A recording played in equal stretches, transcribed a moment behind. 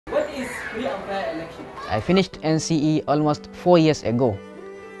I finished NCE almost 4 years ago,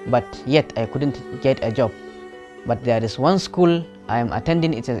 but yet I couldn't get a job. But there is one school I am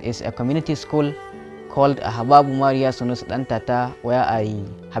attending. It's a community school called Hababu Maria Sunus Dantata, where I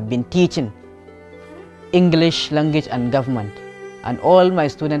have been teaching English language and government, and all my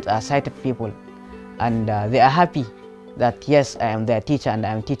students are sighted people, and they are happy that yes, I am their teacher and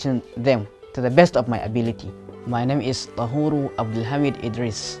I am teaching them to the best of my ability. My name is Dahuru Abdulhamid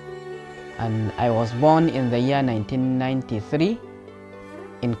Idris, and I was born in the year 1993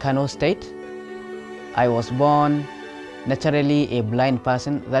 in Kano State. I was born naturally a blind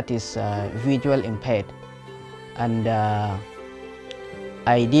person, that is visual impaired, and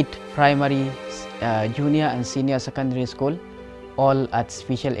I did primary, junior and senior secondary school all at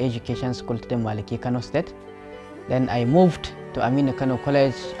Special Education School Tudun Maliki, Kano State. Then I moved to Aminu Kano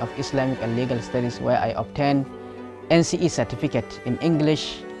College of Islamic and Legal Studies, where I obtained NCE certificate in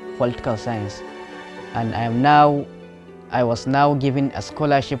English Political Science, and I was now given a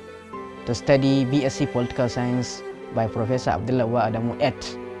scholarship to study BSc Political Science by Professor Abdullah Adamu at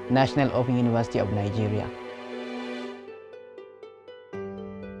National Open University of Nigeria.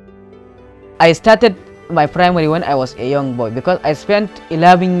 I started my primary when I was a young boy, because I spent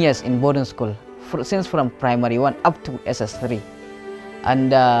 11 years in boarding school, since from primary 1 up to SS3,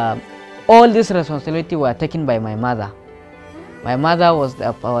 and all this responsibility were taken by my mother. My mother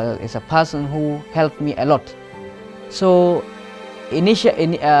is a person who helped me a lot. So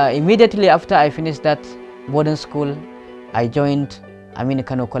immediately after I finished that boarding school, I joined Aminu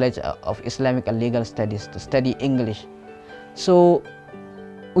Kano College of Islamic and Legal Studies to study English. So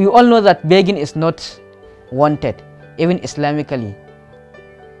we all know that begging is not wanted, even Islamically.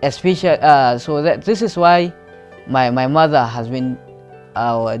 Especially, so this is why my mother has been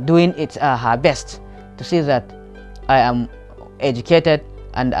doing her best to see that I am educated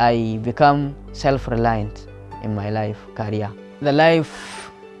and I become self-reliant in my life career. The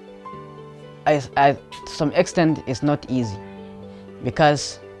life, to some extent, is not easy,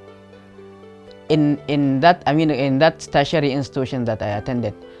 because in that tertiary institution that I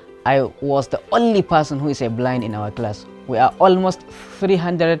attended, I was the only person who is a blind in our class. We are almost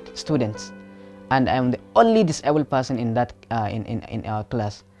 300 students, and I am the only disabled person in that in our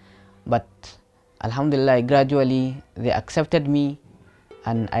class. But Alhamdulillah, gradually they accepted me,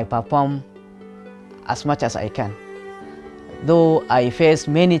 and I perform as much as I can. Though I face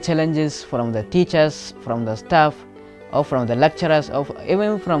many challenges from the teachers, from the staff, or from the lecturers, or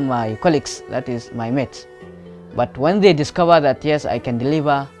even from my colleagues, that is my mates. But when they discover that yes, I can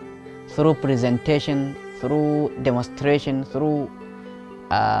deliver through presentation, through demonstration, through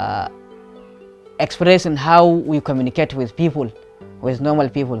expressing how we communicate with people, with normal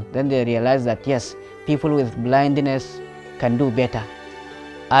people, then they realize that yes, people with blindness can do better.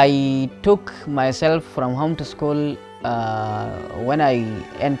 I took myself from home to school. When I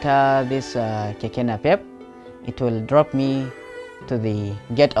enter this Keke Napep, it will drop me to the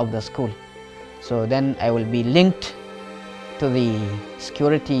gate of the school. So then I will be linked to the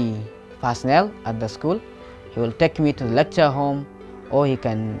security personnel at the school. He will take me to the lecture home, or he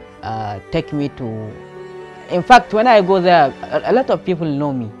can take me to... In fact, when I go there, a lot of people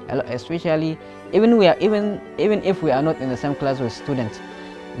know me, especially even if we are not in the same class with students.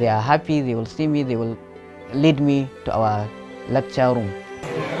 They are happy, they will see me, they will lead me to our lecture room.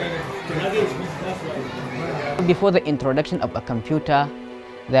 Before the introduction of a computer,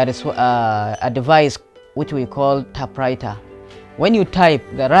 there is a device which we call typewriter. When you type,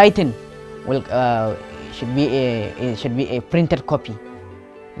 the writing will should be a printed copy,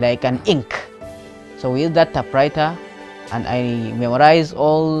 like an ink. So we use that typewriter, and I memorize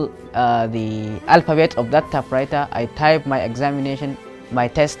all the alphabet of that typewriter. I type my examination, my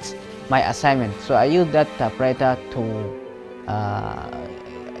tests, my assignment. So I use that typewriter to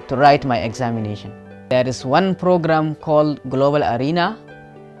write my examination. There is one program called Global Arena,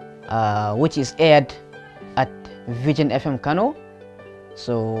 which is aired at Vision FM Kano.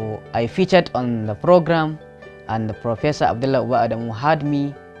 So I featured on the program, and Professor Abdullah Adamu heard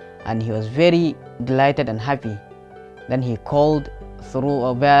me, and he was very delighted and happy. Then he called through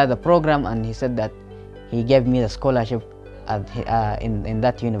over the program, and he said that he gave me the scholarship in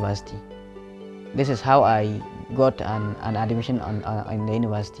that university. This is how I got an admission in the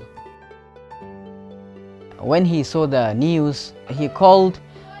university. When he saw the news, he called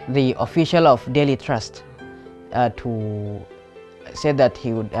the official of Daily Trust to say that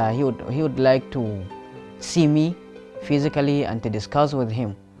he would like to see me physically and to discuss with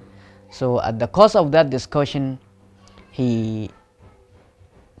him. So at the course of that discussion, he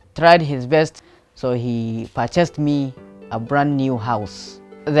tried his best. So he purchased me a brand new house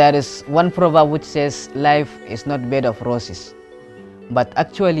there is one proverb which says life is not bed of roses, but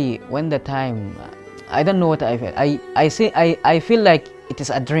actually when the time, I don't know what I feel. I feel like it is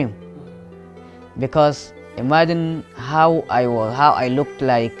a dream, because imagine how I looked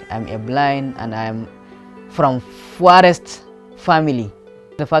like. I'm a blind and I'm from forest family.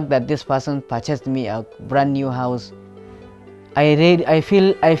 The fact that this person purchased me a brand new house, I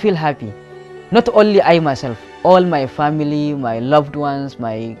feel happy. Not only I myself, all my family, my loved ones,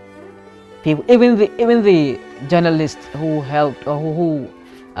 my people, even the journalists who helped or who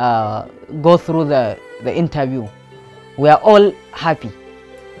go through the interview, we are all happy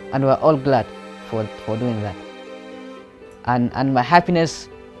and we are all glad for doing that. And my happiness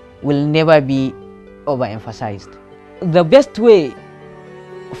will never be overemphasized. The best way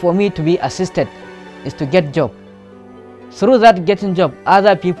for me to be assisted is to get job. Through that getting job,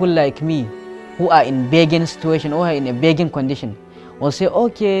 other people like me who are in begging situation or in a begging condition will say,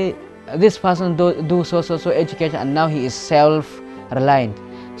 okay, this person do so education and now he is self-reliant.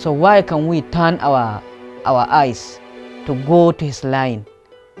 So why can we turn our eyes to go to his line?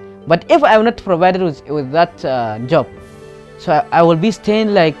 But if I am not provided with that job, so I will be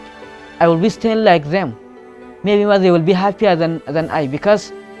staying like them. Maybe they will be happier than I,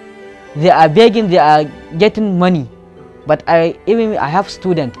 because they are begging, they are getting money. But I have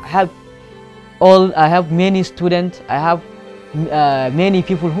students, I have many students, I have many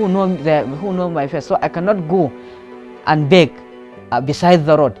people who know my face, so I cannot go and beg beside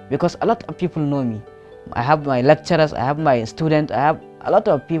the road, because a lot of people know me. I have my lecturers, I have my students, I have a lot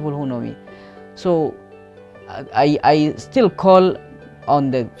of people who know me. So I still call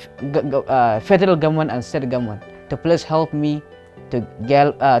on the federal government and state government to please help me to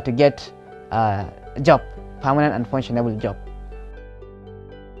get a job, permanent and functionable job.